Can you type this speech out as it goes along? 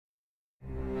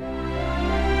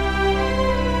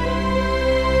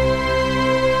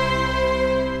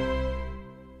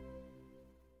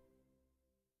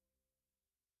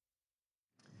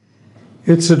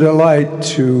It's a delight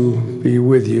to be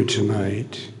with you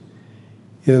tonight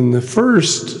in the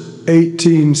first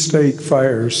 18-stake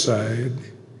fireside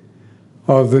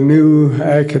of the new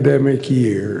academic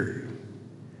year.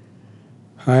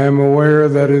 I am aware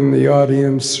that in the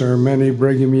audience are many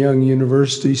Brigham Young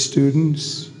University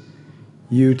students,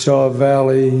 Utah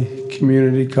Valley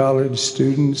Community College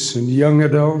students, and young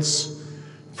adults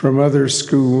from other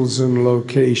schools and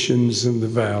locations in the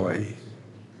Valley.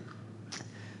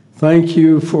 Thank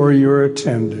you for your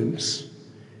attendance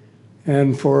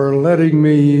and for letting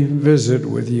me visit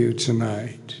with you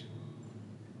tonight.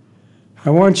 I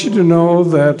want you to know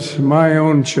that my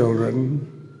own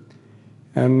children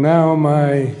and now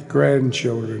my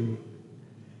grandchildren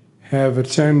have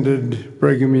attended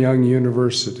Brigham Young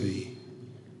University.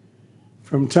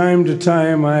 From time to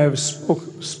time, I have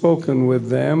spoken with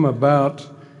them about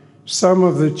some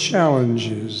of the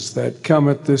challenges that come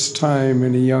at this time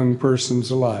in a young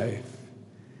person's life.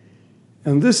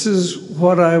 And this is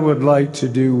what I would like to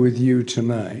do with you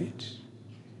tonight.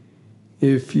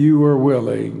 If you are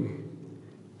willing,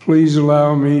 please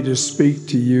allow me to speak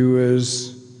to you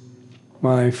as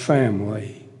my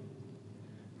family.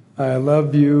 I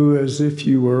love you as if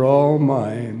you were all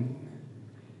mine.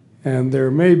 And there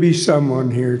may be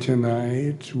someone here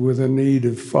tonight with a need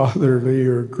of fatherly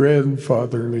or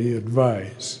grandfatherly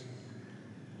advice.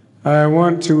 I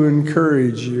want to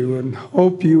encourage you and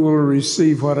hope you will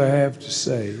receive what I have to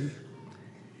say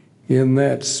in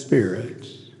that spirit.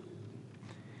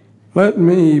 Let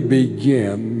me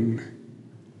begin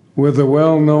with a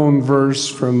well-known verse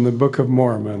from the Book of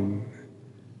Mormon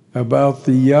about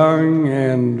the young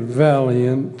and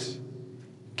valiant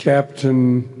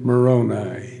Captain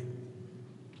Moroni.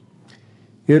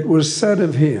 It was said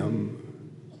of him,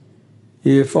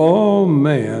 if all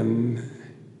men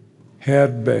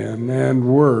had been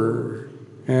and were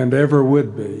and ever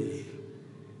would be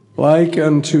like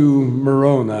unto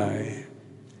Moroni,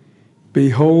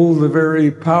 behold, the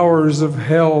very powers of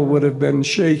hell would have been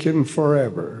shaken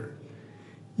forever.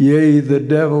 Yea, the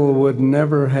devil would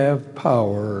never have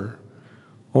power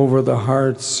over the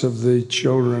hearts of the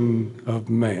children of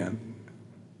men.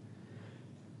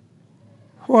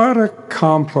 What a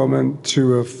compliment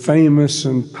to a famous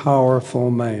and powerful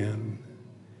man.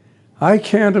 I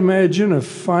can't imagine a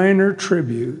finer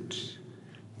tribute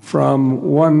from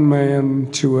one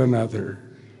man to another.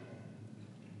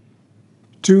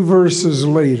 2 verses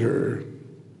later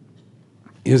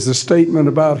is a statement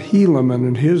about Helaman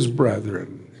and his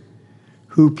brethren,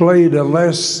 who played a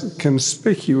less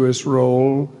conspicuous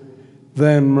role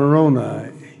than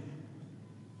Moroni.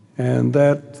 And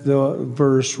that the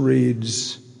verse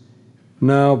reads,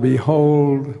 now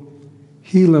behold,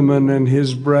 Helaman and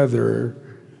his brother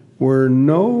were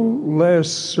no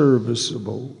less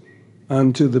serviceable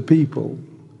unto the people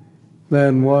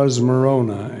than was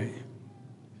Moroni.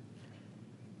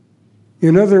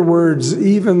 In other words,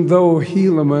 even though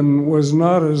Helaman was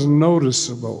not as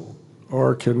noticeable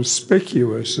or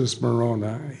conspicuous as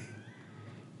Moroni,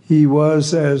 he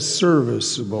was as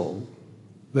serviceable.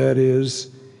 That is,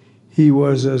 he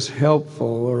was as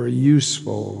helpful or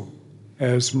useful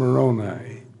as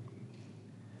Moroni.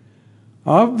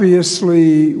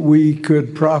 Obviously, we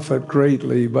could profit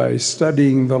greatly by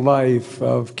studying the life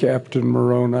of Captain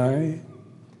Moroni.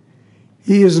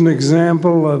 He is an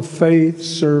example of faith,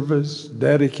 service,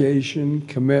 dedication,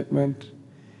 commitment,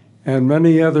 and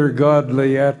many other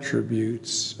godly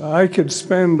attributes. I could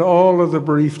spend all of the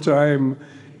brief time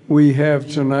we have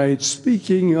tonight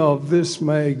speaking of this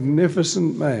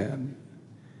magnificent man,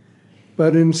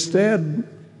 but instead,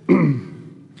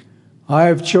 I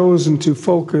have chosen to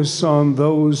focus on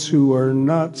those who are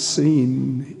not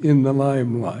seen in the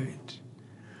limelight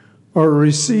or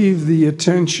receive the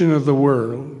attention of the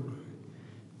world,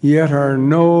 yet are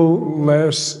no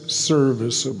less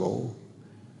serviceable,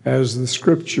 as the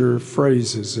scripture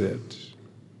phrases it.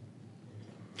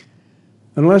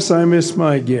 Unless I miss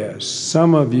my guess,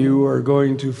 some of you are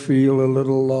going to feel a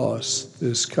little lost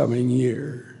this coming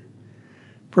year,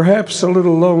 perhaps a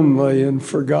little lonely and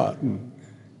forgotten.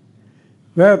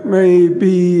 That may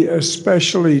be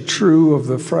especially true of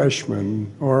the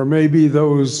freshmen, or maybe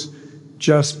those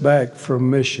just back from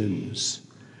missions,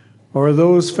 or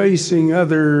those facing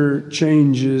other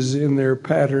changes in their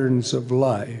patterns of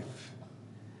life.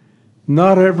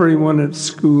 Not everyone at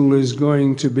school is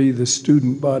going to be the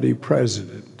student body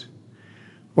president,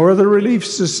 or the Relief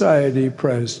Society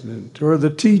president, or the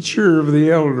teacher of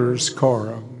the elders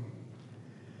quorum.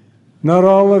 Not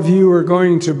all of you are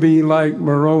going to be like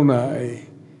Moroni,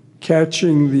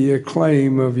 catching the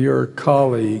acclaim of your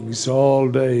colleagues all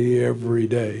day, every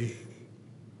day.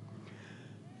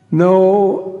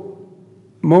 No,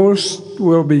 Most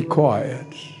will be quiet,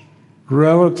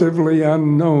 relatively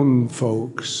unknown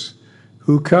folks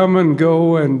who come and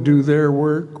go and do their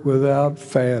work without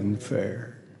fanfare.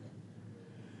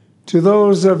 To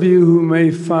those of you who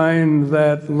may find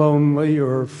that lonely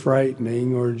or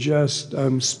frightening or just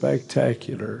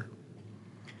unspectacular,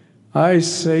 I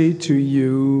say to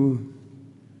you,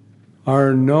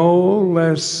 are no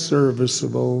less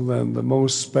serviceable than the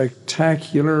most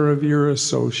spectacular of your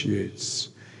associates.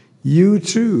 You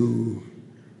too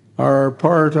are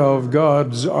part of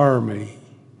God's army.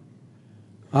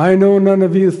 I know none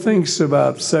of you thinks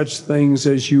about such things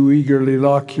as you eagerly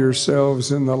lock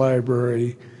yourselves in the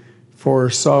library for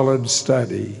solid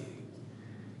study.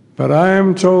 But I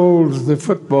am told the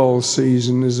football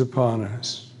season is upon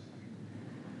us.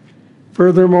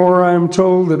 Furthermore, I am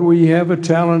told that we have a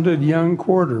talented young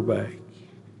quarterback.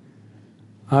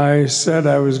 I said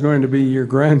I was going to be your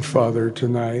grandfather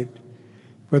tonight,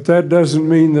 but that doesn't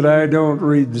mean that I don't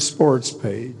read the sports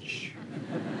page.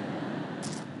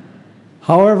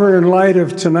 However, in light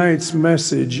of tonight's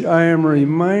message, I am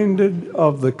reminded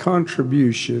of the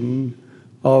contribution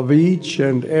of each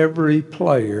and every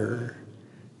player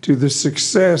to the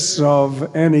success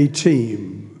of any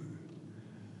team.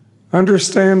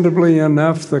 Understandably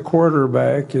enough, the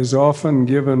quarterback is often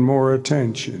given more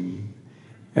attention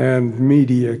and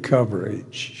media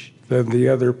coverage than the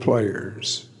other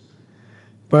players.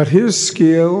 But his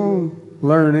skill,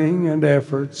 learning, and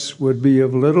efforts would be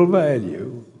of little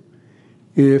value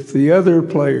if the other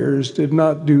players did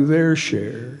not do their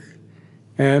share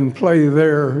and play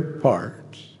their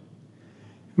part.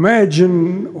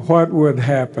 Imagine what would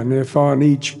happen if on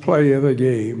each play of the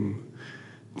game,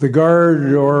 the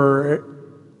guard or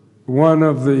one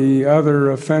of the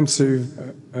other offensive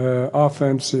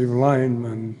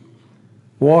linemen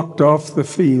walked off the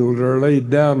field or laid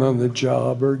down on the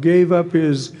job or gave up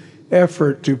his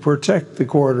effort to protect the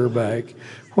quarterback.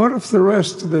 What if the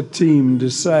rest of the team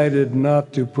decided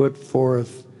not to put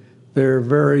forth their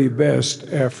very best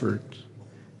effort?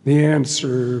 The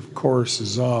answer, of course,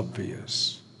 is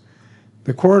obvious.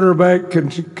 The quarterback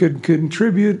could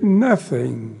contribute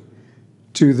nothing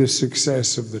to the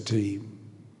success of the team.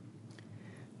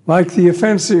 Like the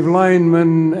offensive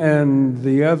linemen and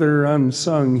the other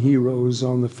unsung heroes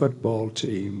on the football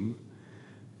team,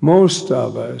 most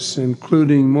of us,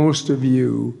 including most of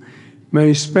you,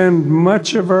 may spend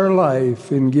much of our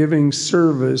life in giving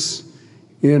service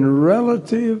in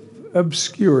relative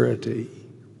obscurity.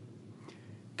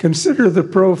 Consider the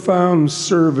profound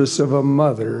service of a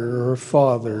mother or a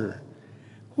father,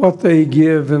 what they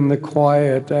give in the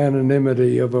quiet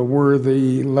anonymity of a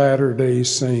worthy Latter-day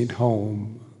Saint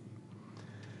home.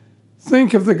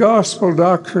 Think of the gospel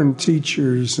doctrine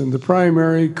teachers and the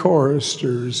primary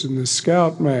choristers and the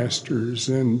scoutmasters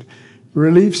and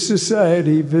Relief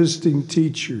Society visiting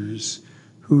teachers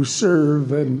who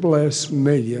serve and bless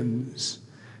millions,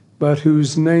 but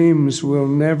whose names will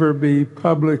never be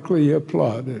publicly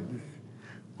applauded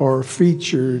or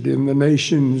featured in the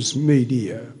nation's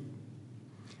media.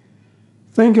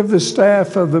 Think of the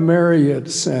staff of the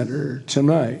Marriott Center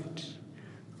tonight,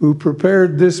 who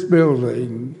prepared this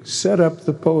building, set up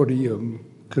the podium,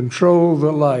 control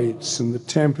the lights and the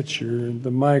temperature and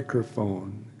the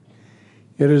microphone.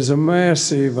 It is a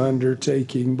massive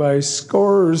undertaking by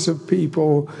scores of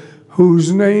people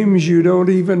whose names you don't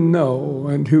even know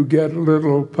and who get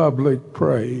little public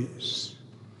praise.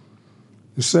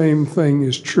 The same thing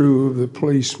is true of the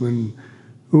policemen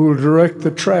who will direct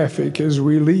the traffic as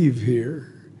we leave here,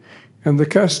 and the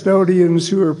custodians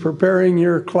who are preparing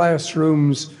your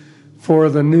classrooms for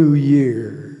the new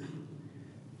year.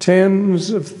 Tens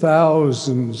of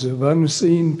thousands of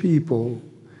unseen people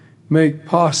make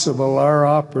possible our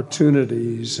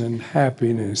opportunities and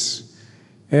happiness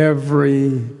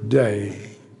every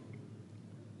day.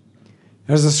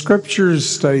 As the scriptures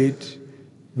state,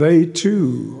 they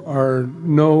too are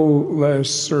no less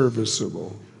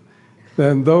serviceable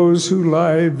than those whose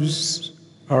lives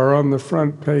are on the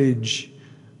front page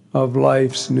of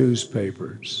life's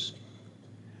newspapers.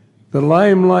 The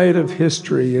limelight of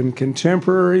history and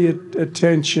contemporary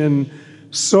attention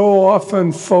so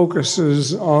often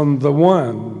focuses on the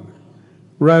one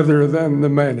rather than the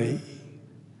many.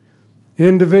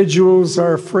 Individuals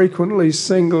are frequently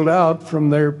singled out from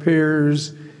their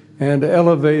peers and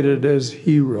elevated as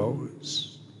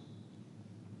heroes.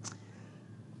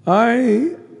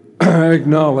 I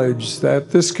acknowledge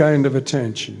that this kind of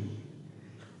attention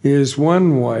is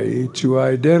one way to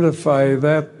identify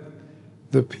that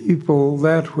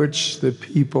which the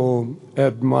people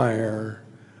admire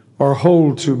or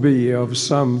hold to be of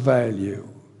some value.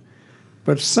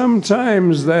 But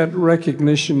sometimes that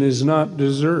recognition is not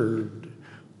deserved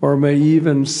or may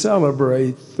even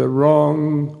celebrate the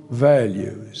wrong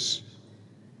values.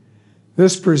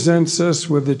 This presents us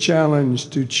with the challenge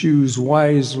to choose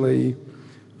wisely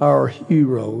our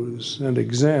heroes and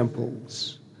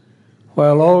examples,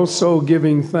 while also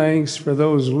giving thanks for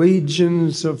those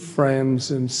legions of friends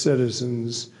and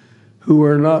citizens who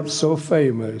are not so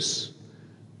famous,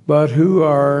 but who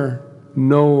are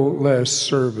no less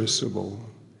serviceable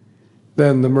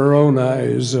than the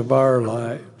Moronis of our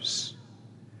lives.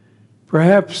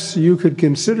 Perhaps you could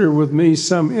consider with me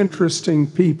some interesting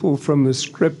people from the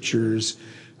Scriptures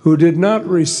who did not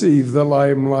receive the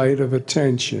limelight of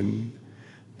attention,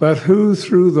 but who,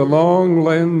 through the long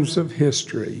lens of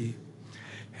history,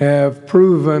 have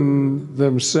proven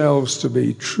themselves to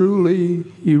be truly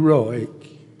heroic.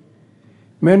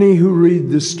 Many who read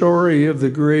the story of the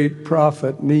great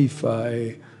prophet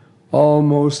Nephi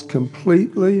almost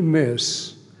completely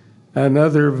miss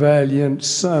another valiant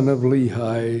son of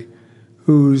Lehi,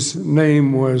 whose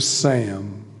name was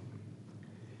Sam.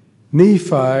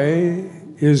 Nephi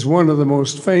is one of the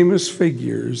most famous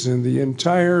figures in the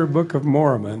entire Book of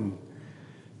Mormon,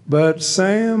 but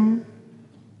Sam's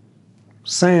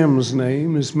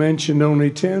name is mentioned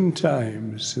only 10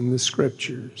 times in the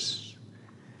Scriptures.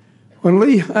 When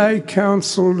Lehi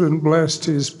counseled and blessed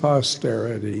his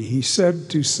posterity, he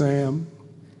said to Sam,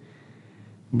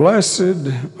 "Blessed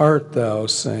art thou,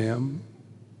 Sam,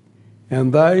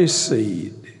 and thy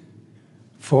seed,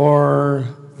 for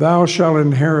thou shalt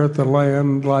inherit the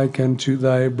land like unto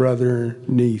thy brother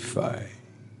Nephi.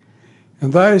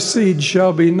 And thy seed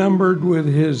shall be numbered with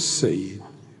his seed,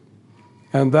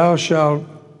 and thou shalt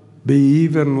be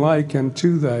even like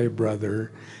unto thy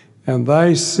brother, and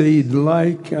thy seed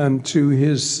like unto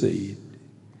his seed.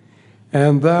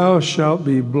 And thou shalt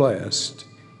be blessed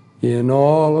in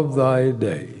all of thy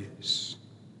days."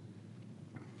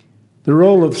 The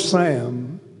role of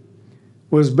Sam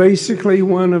was basically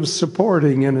one of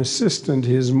supporting and assisting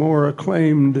his more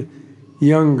acclaimed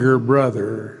younger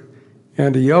brother,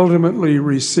 and he ultimately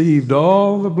received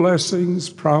all the blessings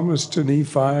promised to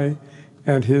Nephi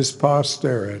and his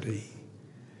posterity.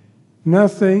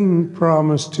 Nothing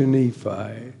promised to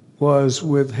Nephi was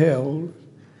withheld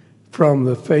from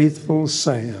the faithful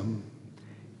Sam,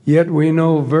 yet we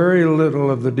know very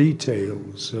little of the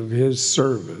details of his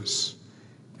service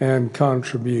and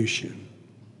contribution.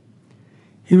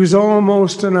 He was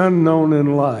almost an unknown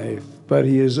in life, but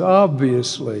he is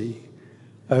obviously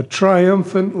a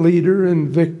triumphant leader and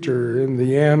victor in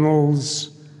the annals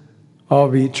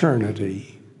of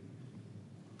eternity.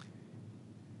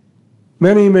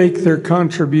 Many make their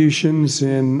contributions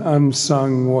in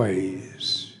unsung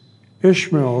ways.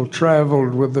 Ishmael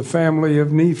traveled with the family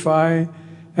of Nephi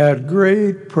at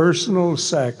great personal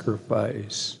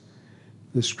sacrifice.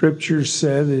 The Scriptures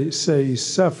say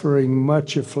suffering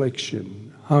much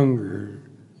affliction, hunger,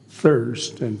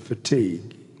 thirst, and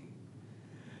fatigue.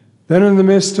 Then in the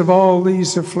midst of all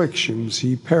these afflictions,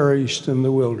 he perished in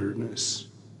the wilderness.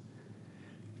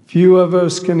 Few of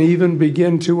us can even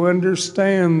begin to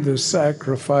understand the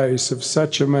sacrifice of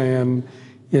such a man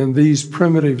in these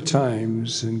primitive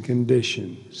times and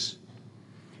conditions.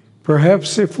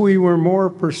 Perhaps if we were more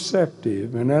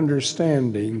perceptive and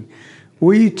understanding,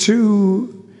 we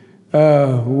too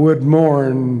would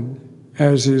mourn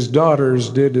as his daughters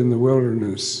did in the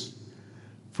wilderness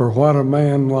for what a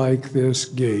man like this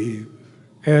gave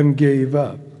and gave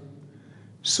up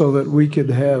so that we could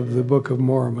have the Book of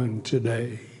Mormon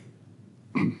today.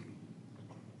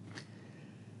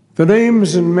 The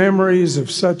names and memories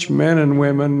of such men and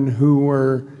women who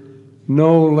were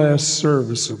no less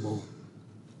serviceable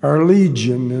are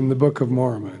legion in the Book of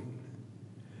Mormon.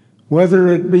 Whether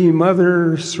it be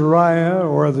Mother Sariah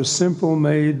or the simple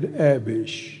maid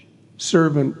Abish,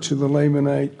 servant to the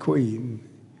Lamanite queen,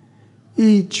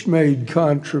 each made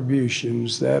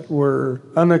contributions that were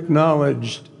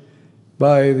unacknowledged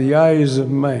by the eyes of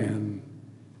man,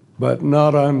 but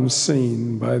not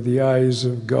unseen by the eyes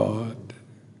of God.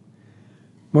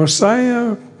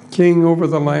 Mosiah, king over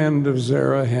the land of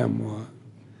Zarahemla,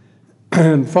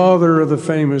 and father of the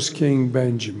famous King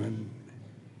Benjamin,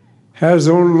 has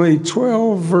only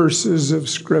 12 verses of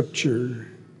Scripture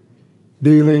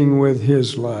dealing with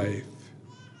his life.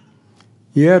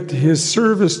 Yet his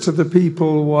service to the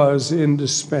people was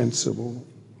indispensable.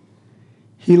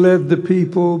 He led the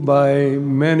people by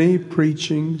many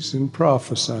preachings and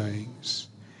prophesyings,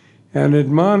 and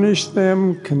admonished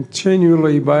them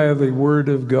continually by the word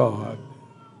of God.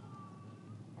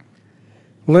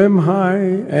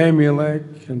 Limhi,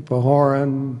 Amulek, and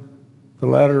Pahoran, the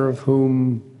latter of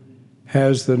whom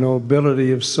has the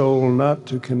nobility of soul not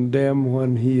to condemn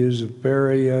when he was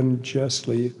very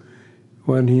unjustly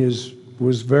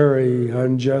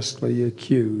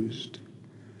accused,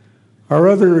 are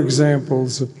other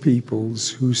examples of peoples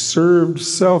who served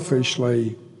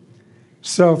selflessly,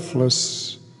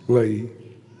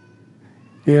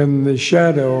 in the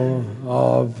shadow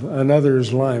of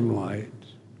another's limelight.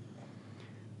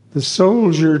 The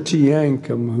soldier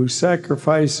Teancum who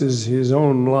sacrifices his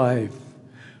own life,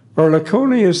 or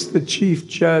Laconius the chief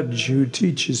judge who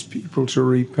teaches people to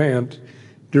repent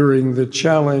during the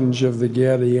challenge of the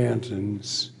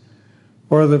Gadiantans,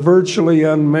 or the virtually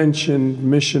unmentioned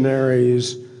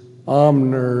missionaries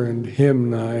Omner and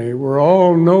Hymni, were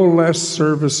all no less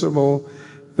serviceable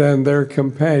than their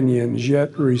companions,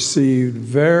 yet received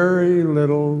very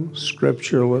little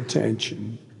scriptural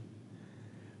attention.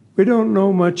 We don't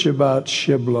know much about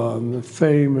Shiblon, the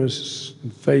famous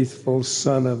and faithful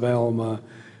son of Alma,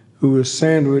 who was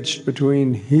sandwiched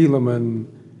between Helaman,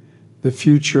 the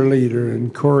future leader,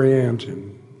 and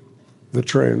Corianton, the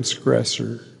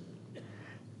transgressor.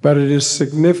 But it is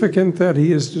significant that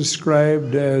he is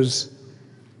described as,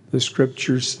 the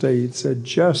scripture states, a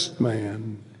just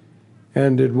man,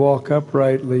 and did walk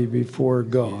uprightly before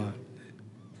God.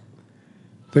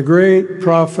 The great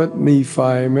prophet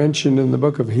Nephi, mentioned in the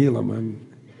book of Helaman,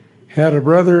 had a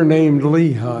brother named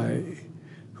Lehi,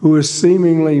 who is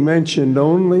seemingly mentioned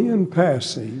only in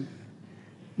passing,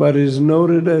 but is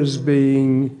noted as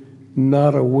being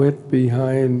not a whit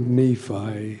behind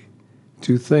Nephi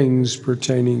to things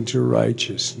pertaining to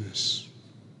righteousness.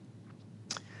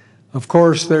 Of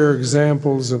course, there are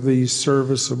examples of these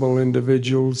serviceable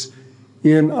individuals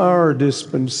in our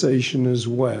dispensation as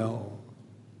well.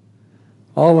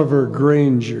 Oliver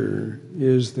Granger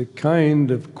is the kind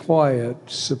of quiet,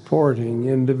 supporting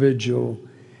individual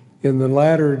in the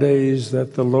latter days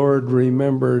that the Lord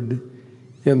remembered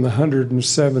in the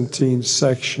 117th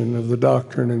section of the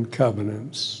Doctrine and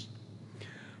Covenants.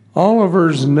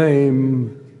 Oliver's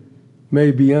name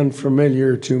may be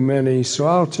unfamiliar to many, so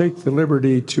I'll take the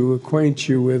liberty to acquaint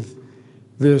you with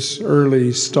this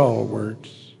early stalwart.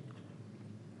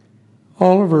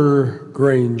 Oliver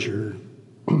Granger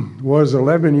was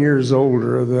 11 years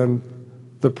older than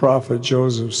the prophet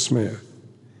Joseph Smith,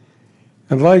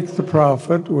 and like the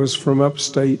prophet, was from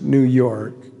upstate New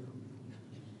York.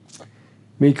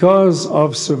 Because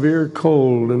of severe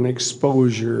cold and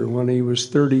exposure when he was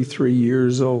 33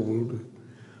 years old,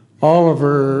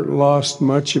 Oliver lost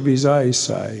much of his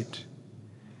eyesight.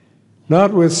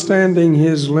 Notwithstanding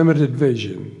his limited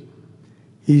vision,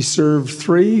 he served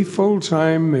 3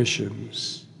 full-time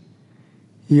missions.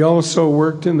 He also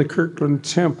worked in the Kirtland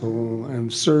Temple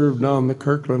and served on the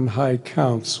Kirtland High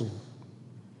Council.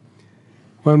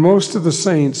 When most of the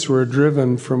saints were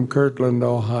driven from Kirtland,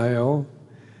 Ohio,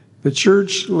 the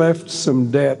church left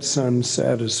some debts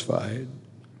unsatisfied.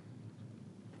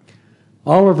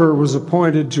 Oliver was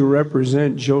appointed to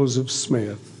represent Joseph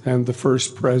Smith and the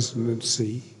First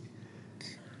Presidency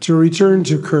to return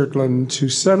to Kirtland to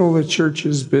settle the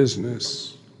church's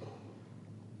business.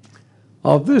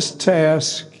 Of this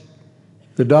task,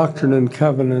 the Doctrine and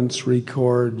Covenants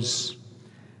records,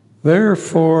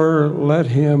 "Therefore let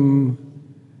him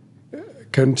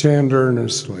contend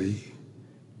earnestly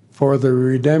for the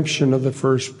redemption of the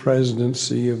First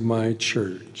Presidency of my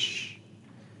church,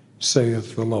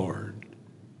 saith the Lord."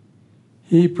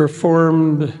 He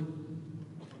performed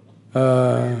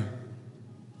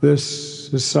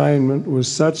this assignment with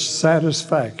such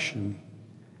satisfaction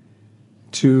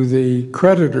to the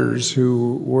creditors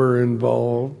who were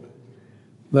involved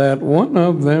that one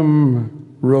of them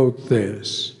wrote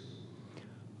this: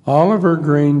 Oliver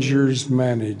Granger's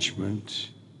management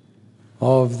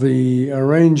of the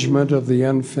arrangement of the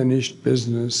unfinished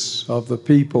business of the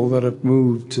people that have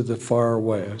moved to the far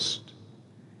west,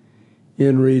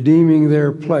 in redeeming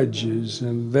their pledges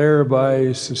and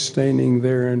thereby sustaining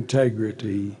their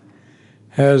integrity,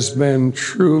 has been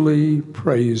truly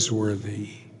praiseworthy,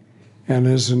 and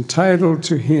has entitled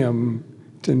him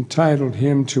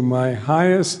to my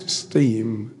highest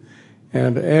esteem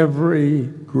and every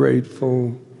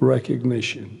grateful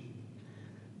recognition.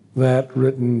 That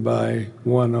written by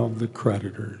one of the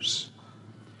creditors.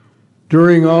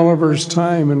 During Oliver's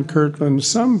time in Kirtland,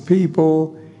 some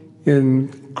people,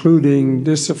 including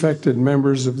disaffected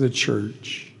members of the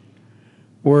church,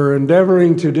 were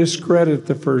endeavoring to discredit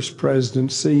the First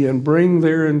Presidency and bring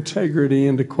their integrity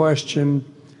into question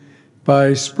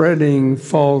by spreading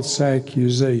false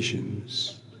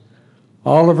accusations.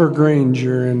 Oliver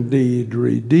Granger indeed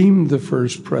redeemed the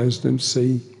First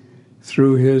Presidency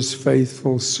through his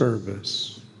faithful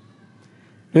service.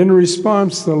 In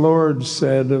response, the Lord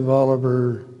said of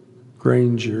Oliver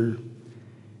Granger,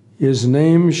 "His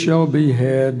name shall be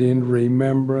had in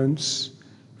remembrance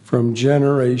from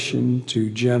generation to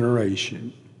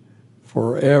generation,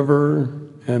 forever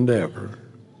and ever.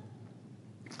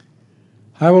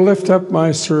 I will lift up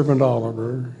my servant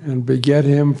Oliver and beget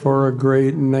him for a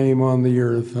great name on the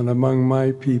earth and among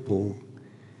my people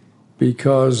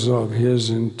because of his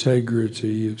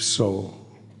integrity of soul."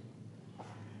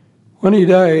 When he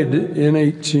died in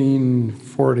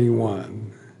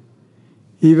 1841,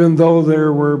 even though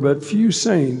there were but few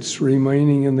saints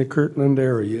remaining in the Kirtland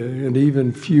area and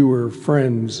even fewer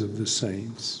friends of the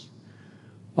saints,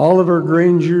 Oliver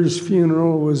Granger's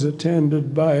funeral was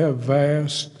attended by a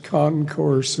vast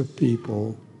concourse of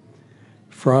people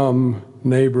from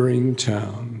neighboring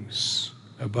towns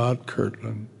about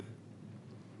Kirtland.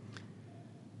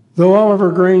 Though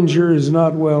Oliver Granger is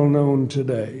not well known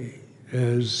today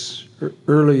as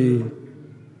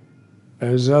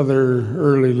other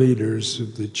early leaders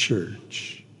of the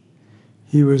church,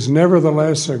 he was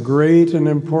nevertheless a great and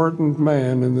important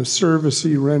man in the service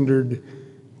he rendered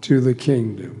to the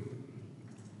kingdom.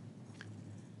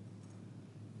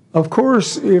 Of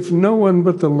course, if no one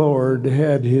but the Lord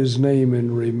had his name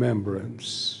in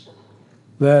remembrance,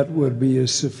 that would be a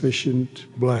sufficient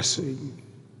blessing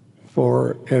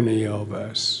for any of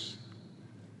us.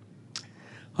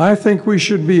 I think we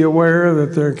should be aware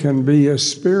that there can be a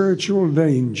spiritual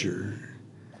danger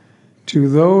to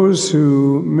those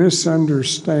who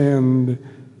misunderstand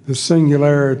the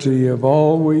singularity of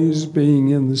always being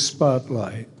in the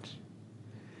spotlight.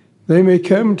 They may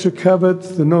come to covet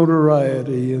the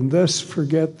notoriety and thus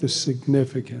forget the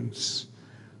significance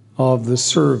of the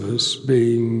service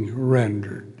being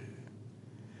rendered.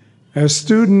 As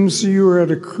students, you are at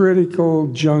a critical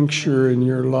juncture in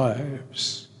your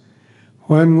lives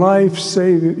when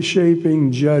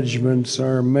life-shaping judgments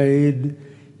are made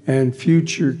and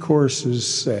future courses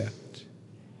set.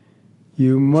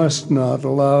 You must not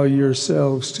allow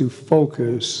yourselves to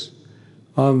focus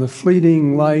on the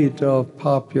fleeting light of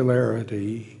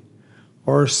popularity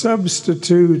or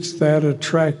substitute that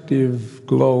attractive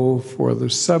glow for the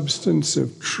substance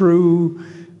of true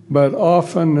but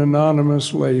often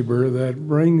anonymous labor that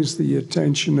brings the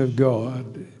attention of God,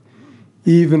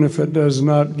 even if it does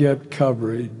not get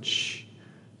coverage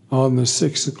on the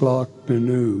 6 o'clock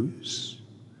news.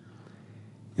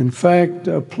 In fact,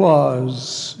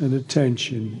 applause and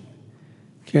attention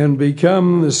can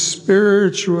become the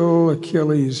spiritual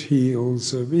Achilles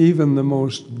heels of even the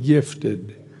most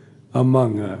gifted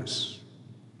among us.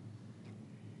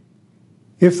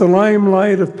 If the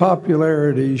limelight of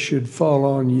popularity should fall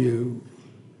on you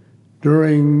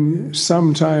during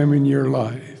some time in your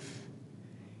life,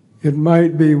 it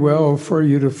might be well for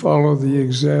you to follow the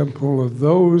example of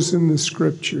those in the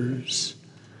Scriptures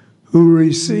who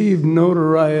received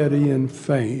notoriety and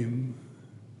fame.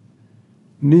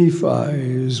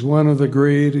 Nephi is one of the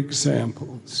great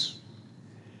examples.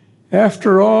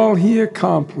 After all he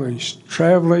accomplished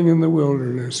traveling in the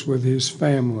wilderness with his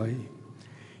family,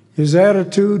 his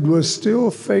attitude was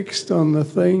still fixed on the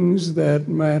things that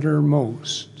matter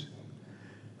most.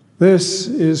 This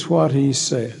is what he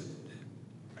said: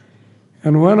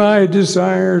 "And when I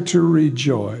desire to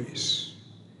rejoice,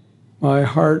 my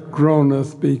heart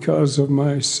groaneth because of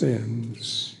my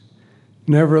sins.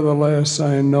 Nevertheless,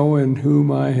 I know in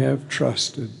whom I have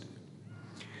trusted.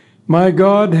 My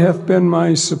God hath been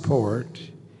my support.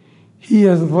 He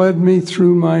hath led me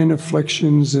through mine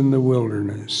afflictions in the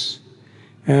wilderness,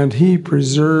 and he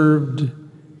preserved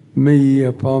me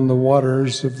upon the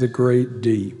waters of the great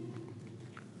deep.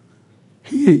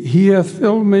 He hath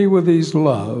filled me with his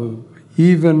love,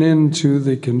 even into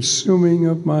the consuming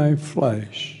of my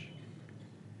flesh.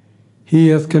 He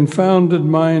hath confounded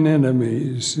mine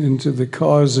enemies into the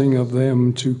causing of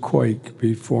them to quake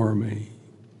before me."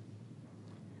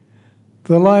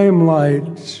 The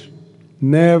limelight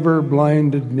never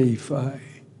blinded Nephi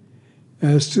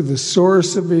as to the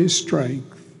source of his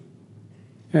strength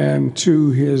and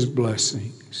to his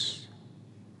blessings.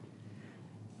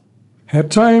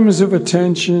 At times of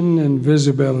attention and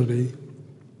visibility,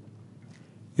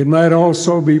 it might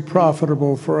also be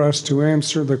profitable for us to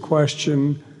answer the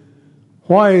question,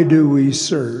 why do we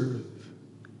serve?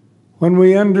 When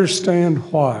we understand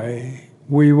why,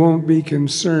 we won't be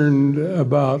concerned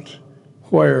about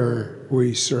where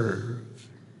we serve.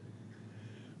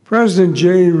 President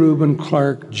J. Reuben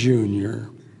Clark, Jr.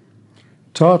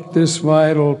 taught this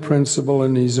vital principle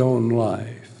in his own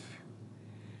life.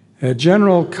 At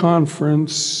General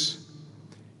Conference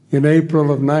in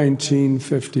April of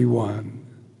 1951,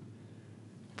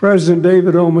 President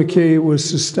David O. McKay was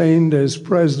sustained as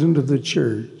president of the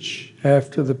church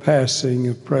after the passing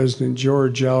of President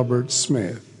George Albert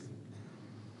Smith.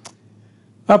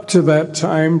 Up to that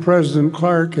time, President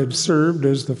Clark had served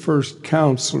as the first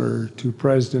counselor to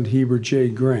President Heber J.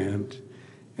 Grant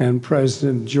and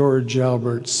President George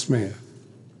Albert Smith.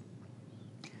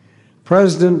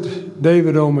 President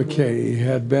David O. McKay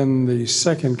had been the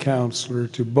second counselor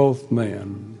to both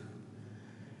men.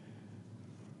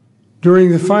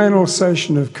 During the final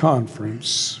session of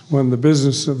conference, when the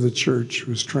business of the church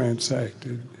was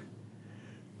transacted,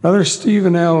 Brother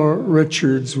Stephen L.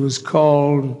 Richards was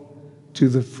called to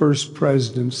the first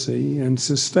presidency and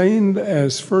sustained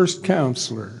as first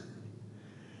counselor.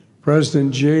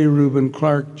 President J. Reuben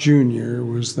Clark Jr.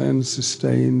 was then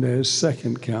sustained as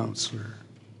second counselor.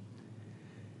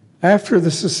 After the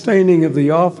sustaining of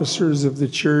the officers of the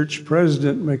church,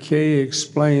 President McKay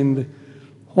explained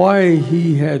why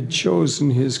he had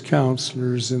chosen his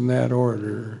counselors in that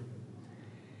order.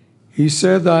 He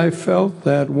said, "I felt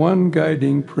that one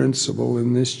guiding principle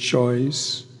in this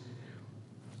choice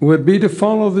would be to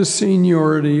follow the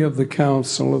seniority of the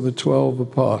council of the 12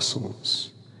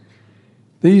 apostles.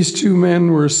 These two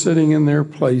men were sitting in their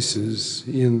places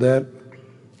in that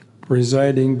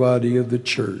presiding body of the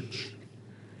church.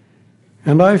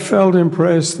 And I felt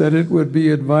impressed that it would be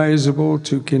advisable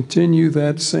to continue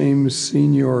that same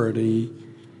seniority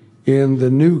in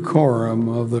the new quorum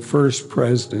of the first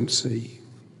presidency."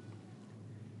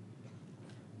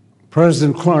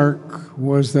 President Clark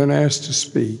was then asked to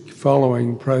speak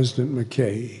following President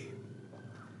McKay.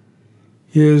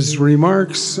 His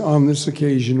remarks on this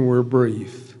occasion were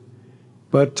brief,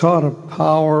 but taught a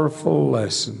powerful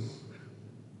lesson.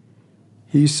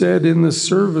 He said, "In the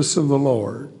service of the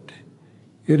Lord,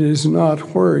 it is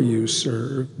not where you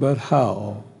serve, but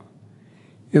how.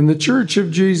 In the Church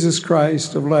of Jesus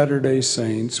Christ of Latter-day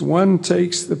Saints, one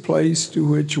takes the place to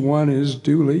which one is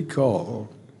duly called,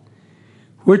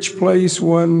 which place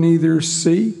one neither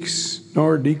seeks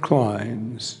nor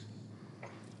declines.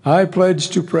 I pledge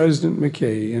to President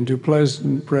McKay and to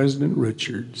President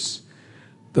Richards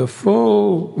the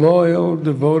full, loyal,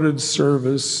 devoted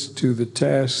service to the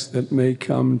tasks that may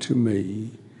come to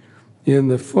me, in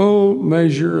the full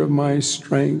measure of my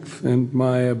strength and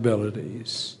my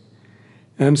abilities,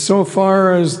 and so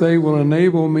far as they will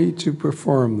enable me to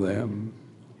perform them,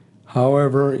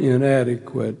 however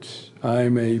inadequate I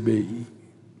may be."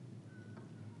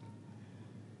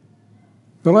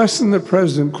 The lesson that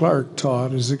President Clark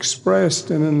taught is expressed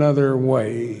in another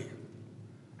way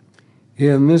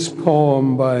in this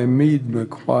poem by Meade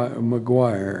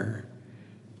McGuire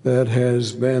that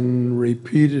has been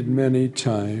repeated many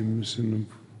times and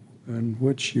of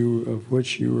which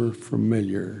you are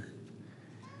familiar.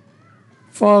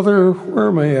 "Father,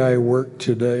 where may I work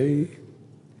today?"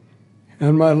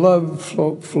 And my love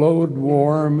flowed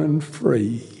warm and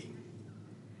free.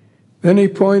 Then he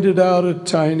pointed out a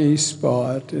tiny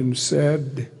spot and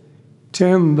said,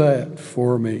 "Tend that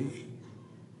for me."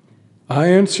 I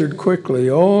answered quickly,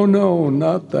 "Oh no,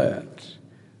 not that.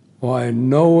 Why,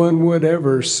 no one would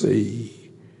ever see,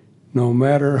 no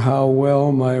matter how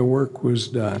well my work was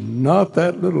done, not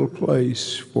that little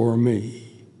place for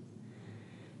me."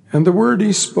 And the word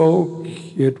he spoke,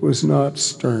 it was not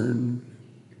stern.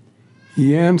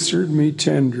 He answered me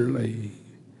tenderly,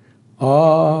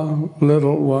 "Ah,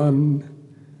 little one,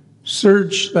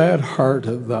 search that heart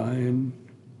of thine.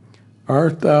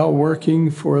 Art thou working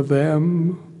for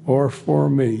them or for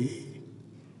me?"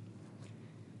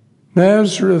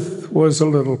 Nazareth was a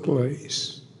little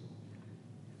place,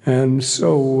 and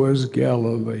so was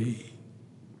Galilee.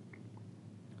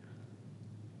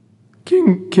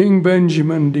 King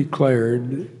Benjamin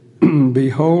declared,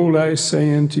 "Behold, I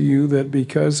say unto you that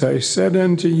because I said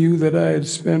unto you that I had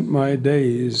spent my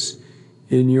days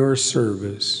in your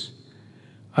service,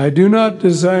 I do not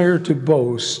desire to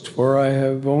boast, for I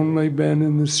have only been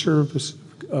in the service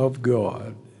of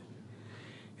God.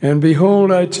 And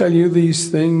behold, I tell you these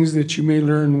things that you may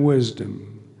learn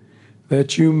wisdom,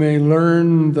 that you may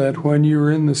learn that when you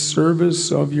are in the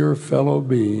service of your fellow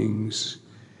beings,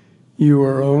 you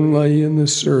are only in the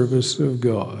service of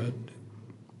God."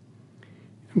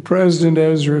 And President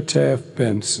Ezra Taft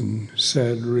Benson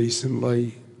said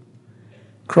recently,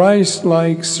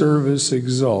 "Christ-like service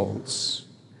exalts.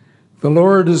 The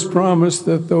Lord has promised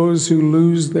that those who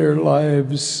lose their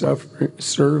lives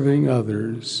serving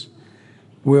others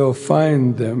will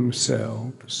find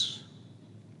themselves."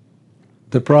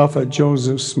 The prophet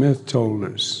Joseph Smith told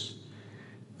us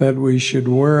that we should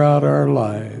wear out our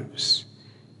lives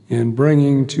in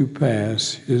bringing to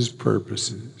pass his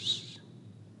purposes.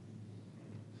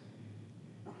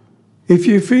 If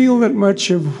you feel that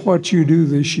much of what you do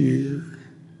this year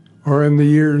or in the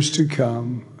years to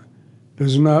come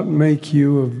does not make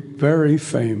you very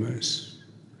famous,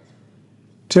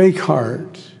 take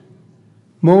heart.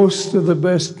 Most of the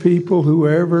best people who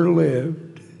ever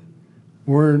lived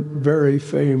weren't very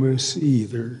famous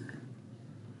either.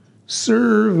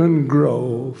 Serve and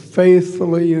grow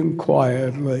faithfully and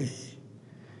quietly.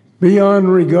 Be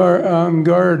on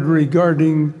guard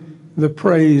regarding the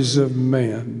praise of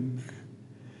men.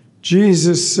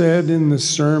 Jesus said in the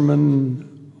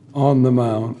Sermon on the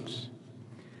Mount,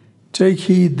 "Take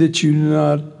heed that you do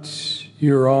not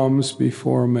your alms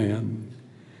before men,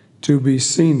 to be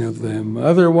seen of them.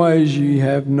 Otherwise ye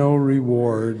have no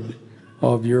reward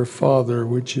of your Father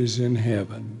which is in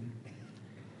heaven.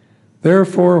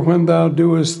 Therefore, when thou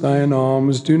doest thine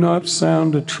alms, do not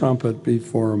sound a trumpet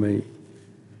before me,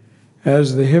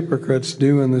 as the hypocrites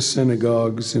do in the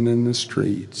synagogues and in the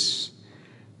streets,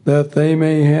 that they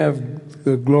may have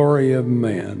the glory of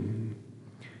men.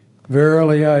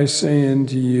 Verily I say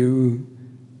unto you,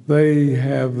 they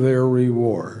have their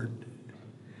reward.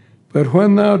 But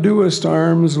when thou doest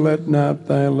alms, let not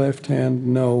thy left hand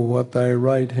know what thy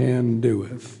right hand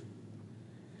doeth.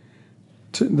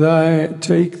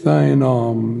 Take thine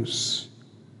alms,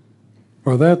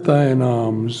 or that thine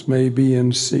alms may be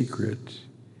in secret,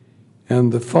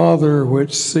 and the Father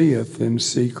which seeth in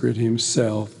secret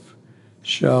himself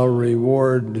shall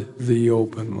reward thee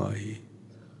openly."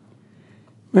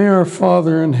 May our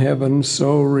Father in heaven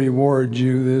so reward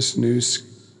you this new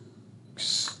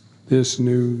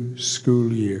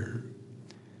school year,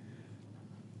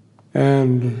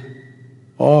 and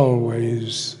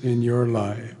always in your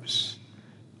lives.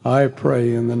 I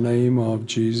pray in the name of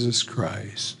Jesus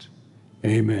Christ.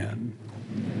 Amen.